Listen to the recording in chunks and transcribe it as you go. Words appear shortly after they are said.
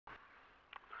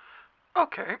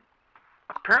Okay,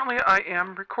 apparently I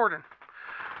am recording.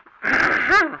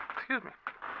 Excuse me.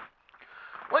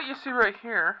 What you see right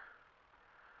here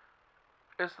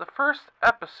is the first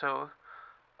episode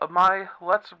of my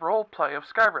Let's Roleplay of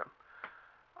Skyrim.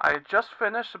 I just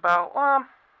finished about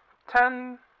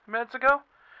 10 minutes ago,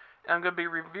 and I'm going to be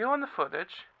reviewing the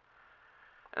footage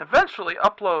and eventually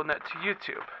uploading it to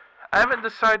YouTube. I haven't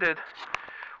decided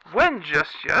when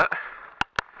just yet,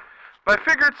 but I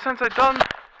figured since I've done...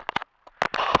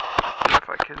 See if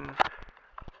I can...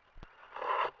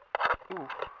 Ooh,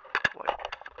 light.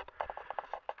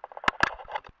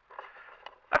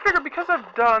 I figured because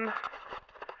I've done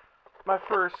my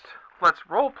first Let's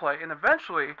Roleplay, and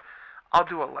eventually I'll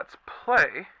do a Let's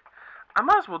Play, I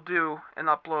might as well do and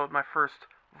upload my first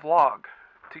vlog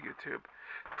to YouTube.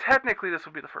 Technically, this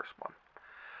will be the first one.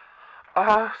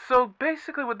 So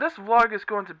basically what this vlog is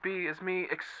going to be is me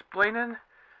explaining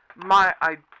my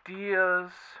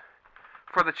ideas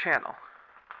for the channel.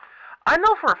 I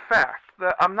know for a fact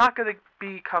that I'm not going to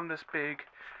become this big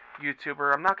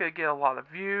YouTuber. I'm not going to get a lot of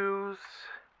views.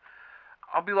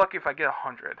 I'll be lucky if I get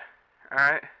 100.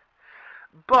 Alright?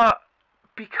 But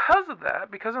because of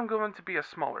that, because I'm going to be a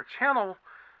smaller channel,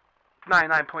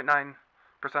 99.9%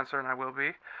 certain I will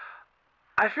be,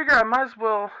 I figure I might as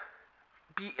well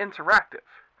be interactive.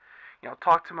 You know,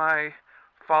 talk to my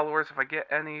followers if I get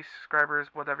any subscribers,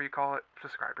 whatever you call it,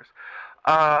 subscribers.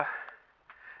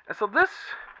 And so this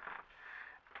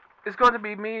is going to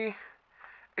be me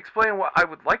explaining what I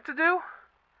would like to do,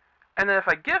 and then if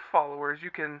I get followers,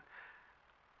 you can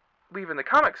leave in the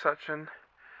comment section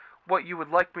what you would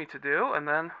like me to do, and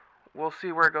then we'll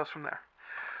see where it goes from there.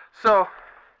 So,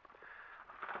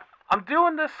 I'm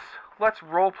doing this Let's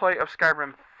Roleplay of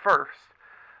Skyrim first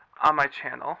on my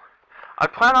channel. I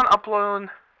plan on uploading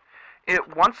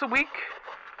it once a week,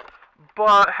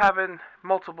 but having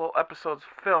multiple episodes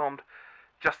filmed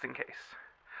just in case.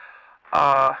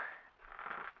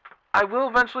 I will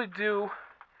eventually do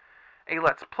a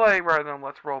Let's Play rather than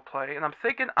Let's Roleplay, and I'm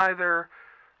thinking either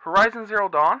Horizon Zero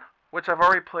Dawn, which I've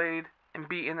already played and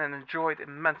beaten and enjoyed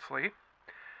immensely,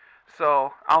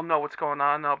 so I'll know what's going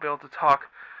on and I'll be able to talk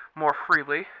more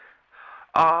freely.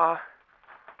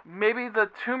 Maybe the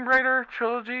Tomb Raider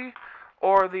trilogy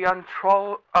or the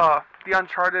Uncharted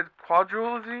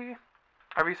quadrilogy,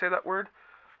 however you say that word.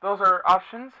 Those are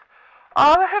options.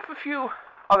 I have a few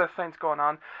other things going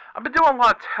on. I've been doing a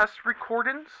lot of test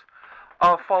recordings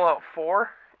of Fallout 4.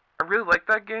 I really like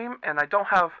that game, and I don't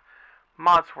have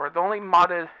mods for it. The only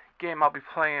modded game I'll be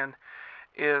playing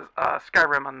is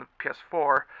Skyrim on the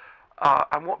PS4.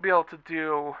 I won't be able to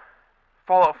do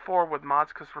Fallout 4 with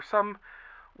mods because for some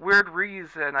weird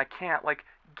reason I can't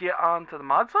get onto the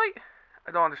mod site.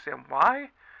 I don't understand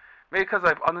why. Maybe because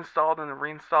I've uninstalled and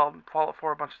reinstalled Fallout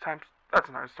 4 a bunch of times. That's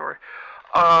another story.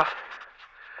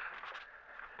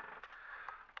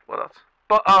 What else?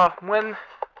 But when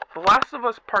The Last of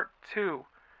Us Part 2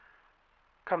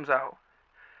 comes out,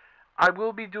 I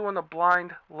will be doing a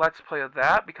blind Let's Play of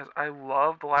that because I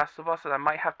love The Last of Us, and I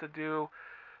might have to do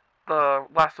the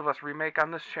Last of Us remake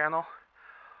on this channel.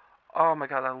 Oh my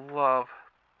god, I love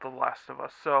The Last of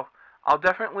Us. So I'll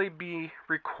definitely be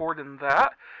recording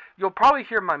that. You'll probably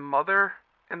hear my mother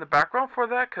in the background for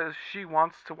that because she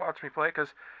wants to watch me play,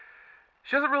 because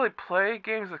she doesn't really play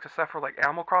games except for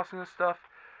Animal Crossing and stuff,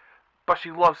 but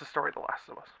she loves the story of The Last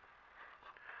of Us.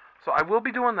 So I will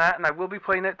be doing that, and I will be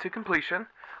playing it to completion.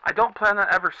 I don't plan on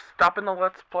ever stopping the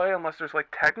Let's Play unless there's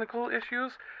technical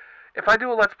issues. If I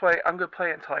do a Let's Play, I'm going to play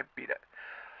it until I beat it.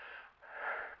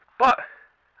 But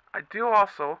I do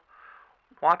also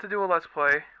want to do a Let's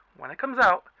Play when it comes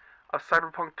out of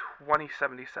Cyberpunk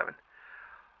 2077.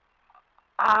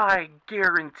 I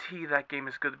guarantee that game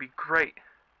is going to be great.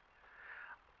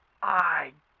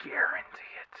 I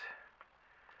guarantee it.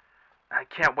 I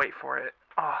can't wait for it.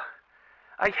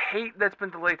 I hate that it's been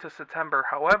delayed to September.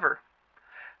 However,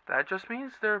 that just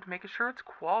means they're making sure it's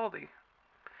quality.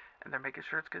 And they're making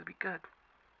sure it's going to be good.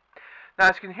 Now,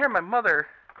 as you can hear, my mother...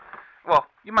 Well,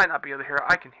 you might not be able to hear it.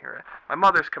 I can hear it. My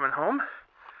mother's coming home.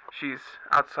 She's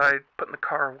outside putting the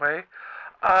car away.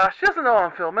 She doesn't know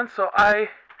I'm filming, so that's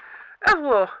a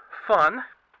little fun.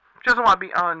 She doesn't want to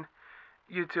be on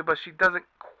YouTube, but she doesn't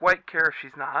quite care if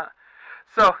she's not.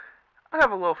 So, I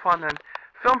have a little fun and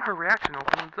film her reaction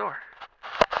opening the door.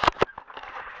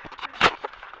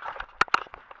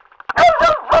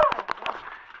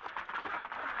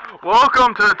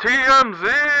 Welcome to TMZ!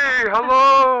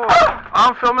 Hello!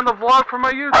 I'm filming the vlog for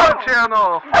my YouTube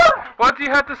channel. What do you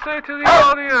have to say to the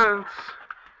audience?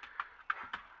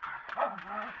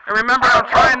 And remember, I'm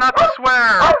trying not to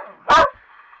swear.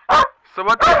 So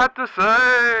what do you have to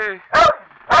say?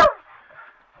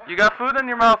 You got food in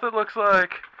your mouth, it looks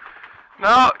like.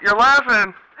 No, you're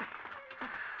laughing.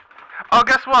 Oh,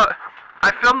 guess what?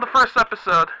 I filmed the first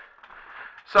episode.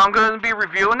 So I'm going to be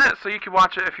reviewing it so you can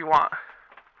watch it if you want.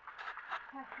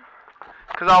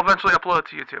 Because I'll eventually upload it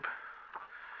to YouTube.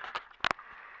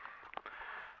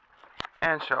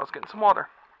 And Cheryl's getting some water.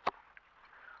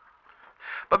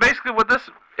 But basically what this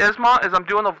is, Ma, is I'm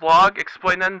doing a vlog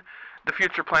explaining the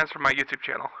future plans for my YouTube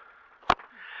channel.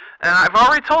 And I've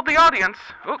already told the audience,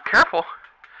 oh, careful,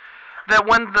 that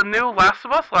when the new Last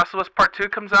of Us Part 2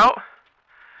 comes out,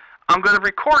 I'm going to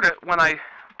record it when I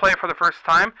play it for the first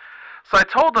time. So I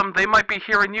told them they might be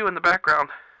hearing you in the background.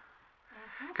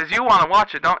 Because you want to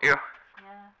watch it, don't you?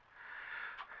 Yeah.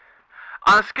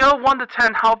 On a scale of 1 to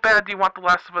 10, how bad do you want The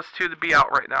Last of Us 2 to be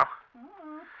out right now?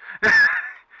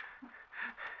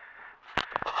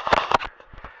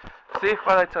 See,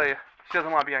 what did I tell you? She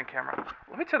doesn't want to be on camera.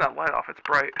 Let me turn that light off, it's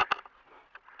bright.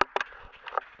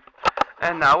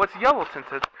 And now it's yellow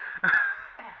tinted.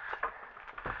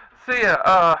 So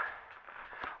yeah,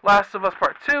 Last of Us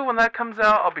Part 2, when that comes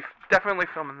out, I'll be definitely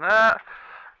filming that.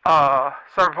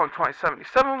 Cyberpunk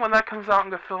 2077, when that comes out, I'm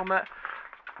going to film it.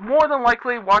 More than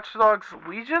likely, Watch Dogs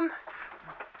Legion,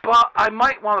 but I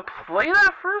might want to play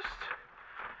that first,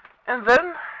 and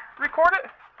then record it.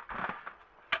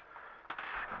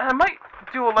 And I might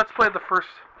do a Let's Play of the first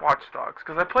Watch Dogs,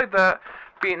 because I played that,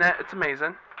 beating it, it's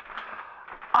amazing.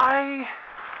 I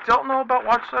don't know about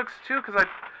Watch Dogs 2, because I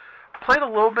played a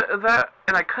little bit of that,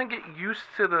 and I couldn't get used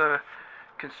to the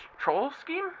control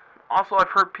scheme. Also, I've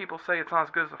heard people say it's not as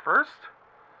good as the first.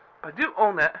 But I do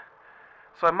own it,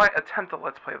 so I might attempt a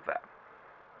Let's Play of that.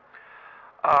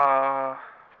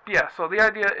 Yeah, so the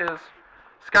idea is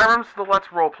Skyrim's the Let's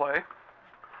Roleplay.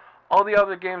 All the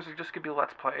other games are just going to be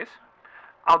Let's Plays.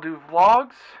 I'll do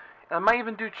vlogs, and I might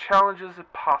even do challenges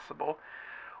if possible.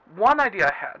 One idea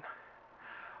I had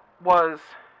was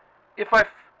if I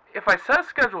set a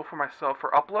schedule for myself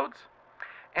for uploads,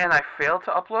 and I fail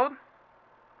to upload,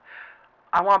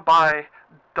 I want to buy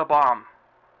the bomb,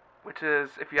 which is,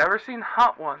 if you ever seen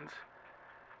Hot Ones,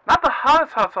 not the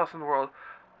hottest hot sauce in the world,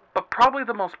 but probably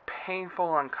the most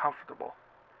painful and uncomfortable.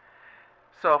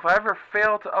 So if I ever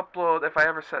fail to upload, if I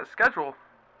ever set a schedule,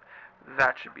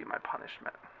 that should be my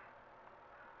punishment.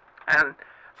 And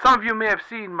some of you may have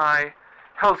seen my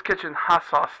Hell's Kitchen hot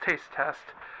sauce taste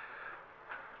test.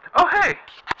 Oh hey,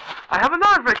 I have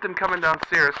another victim coming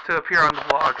downstairs to appear on the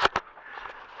vlog.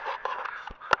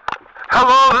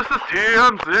 Hello, this is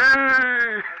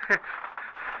TMZ!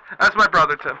 That's my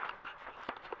brother, Tim.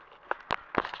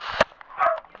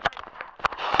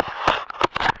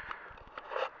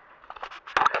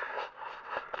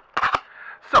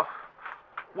 So,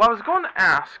 what I was going to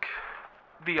ask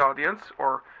the audience,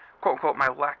 or quote-unquote my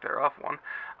lack thereof one,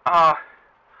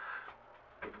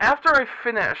 after I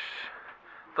finish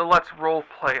the Let's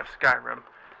Roleplay of Skyrim,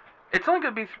 it's only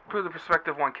going to be through the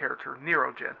perspective of one character,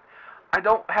 Neurogin. I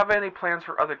don't have any plans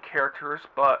for other characters,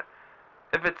 but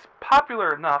if it's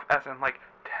popular enough, as in like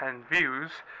 10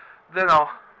 views, then I'll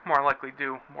more likely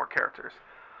do more characters.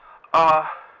 But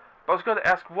I was going to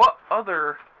ask, what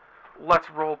other Let's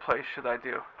Roleplay should I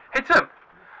do? Hey Tim,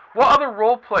 what other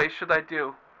roleplay should I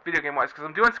do, video game wise? Because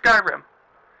I'm doing Skyrim.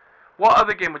 What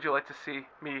other game would you like to see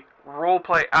me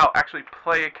roleplay out, actually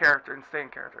play a character and stay in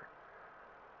character?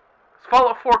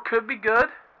 Fallout 4 could be good,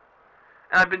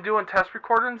 and I've been doing test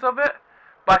recordings of it,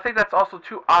 but I think that's also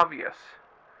too obvious.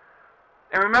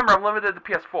 And remember, I'm limited to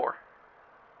PS4. I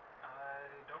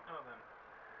don't know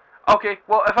them. Okay,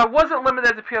 well, if I wasn't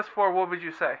limited to PS4, what would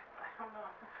you say? I don't know.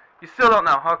 You still don't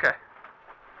know, okay.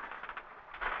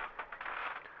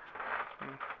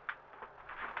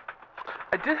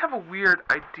 I did have a weird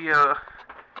idea,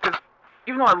 because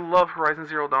even though I love Horizon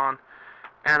Zero Dawn,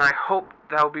 and I hope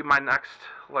that will be my next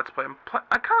Let's Play, I'm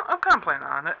kind of planning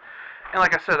on it. And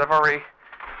like I said, I've already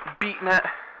beaten it,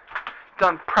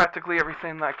 done practically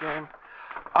everything in that game.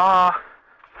 I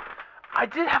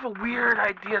did have a weird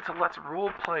idea to Let's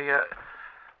Roleplay it,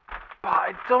 but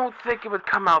I don't think it would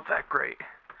come out that great.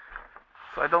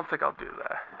 So I don't think I'll do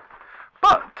that.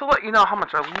 But to let you know how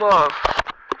much I love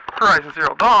Horizon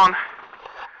Zero Dawn,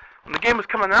 when the game was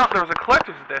coming out, there was a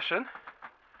collector's edition.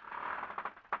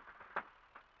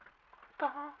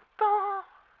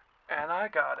 And I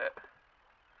got it.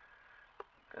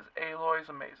 Because Aloy's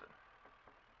amazing.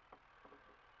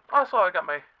 Also, I got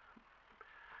my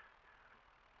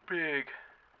big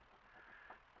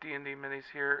D&D minis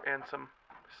here and some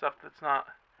stuff that's not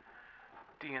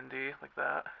D&D, like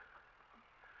that.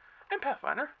 And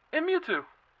Pathfinder. And Mewtwo.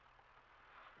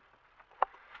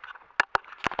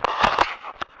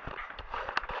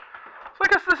 So I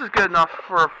guess this is good enough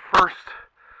for a first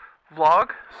vlog.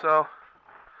 So,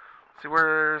 let's see,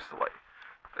 where's the light?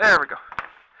 There we go.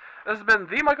 This has been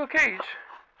the Michael Cage,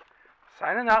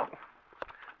 signing out.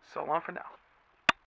 So long for now.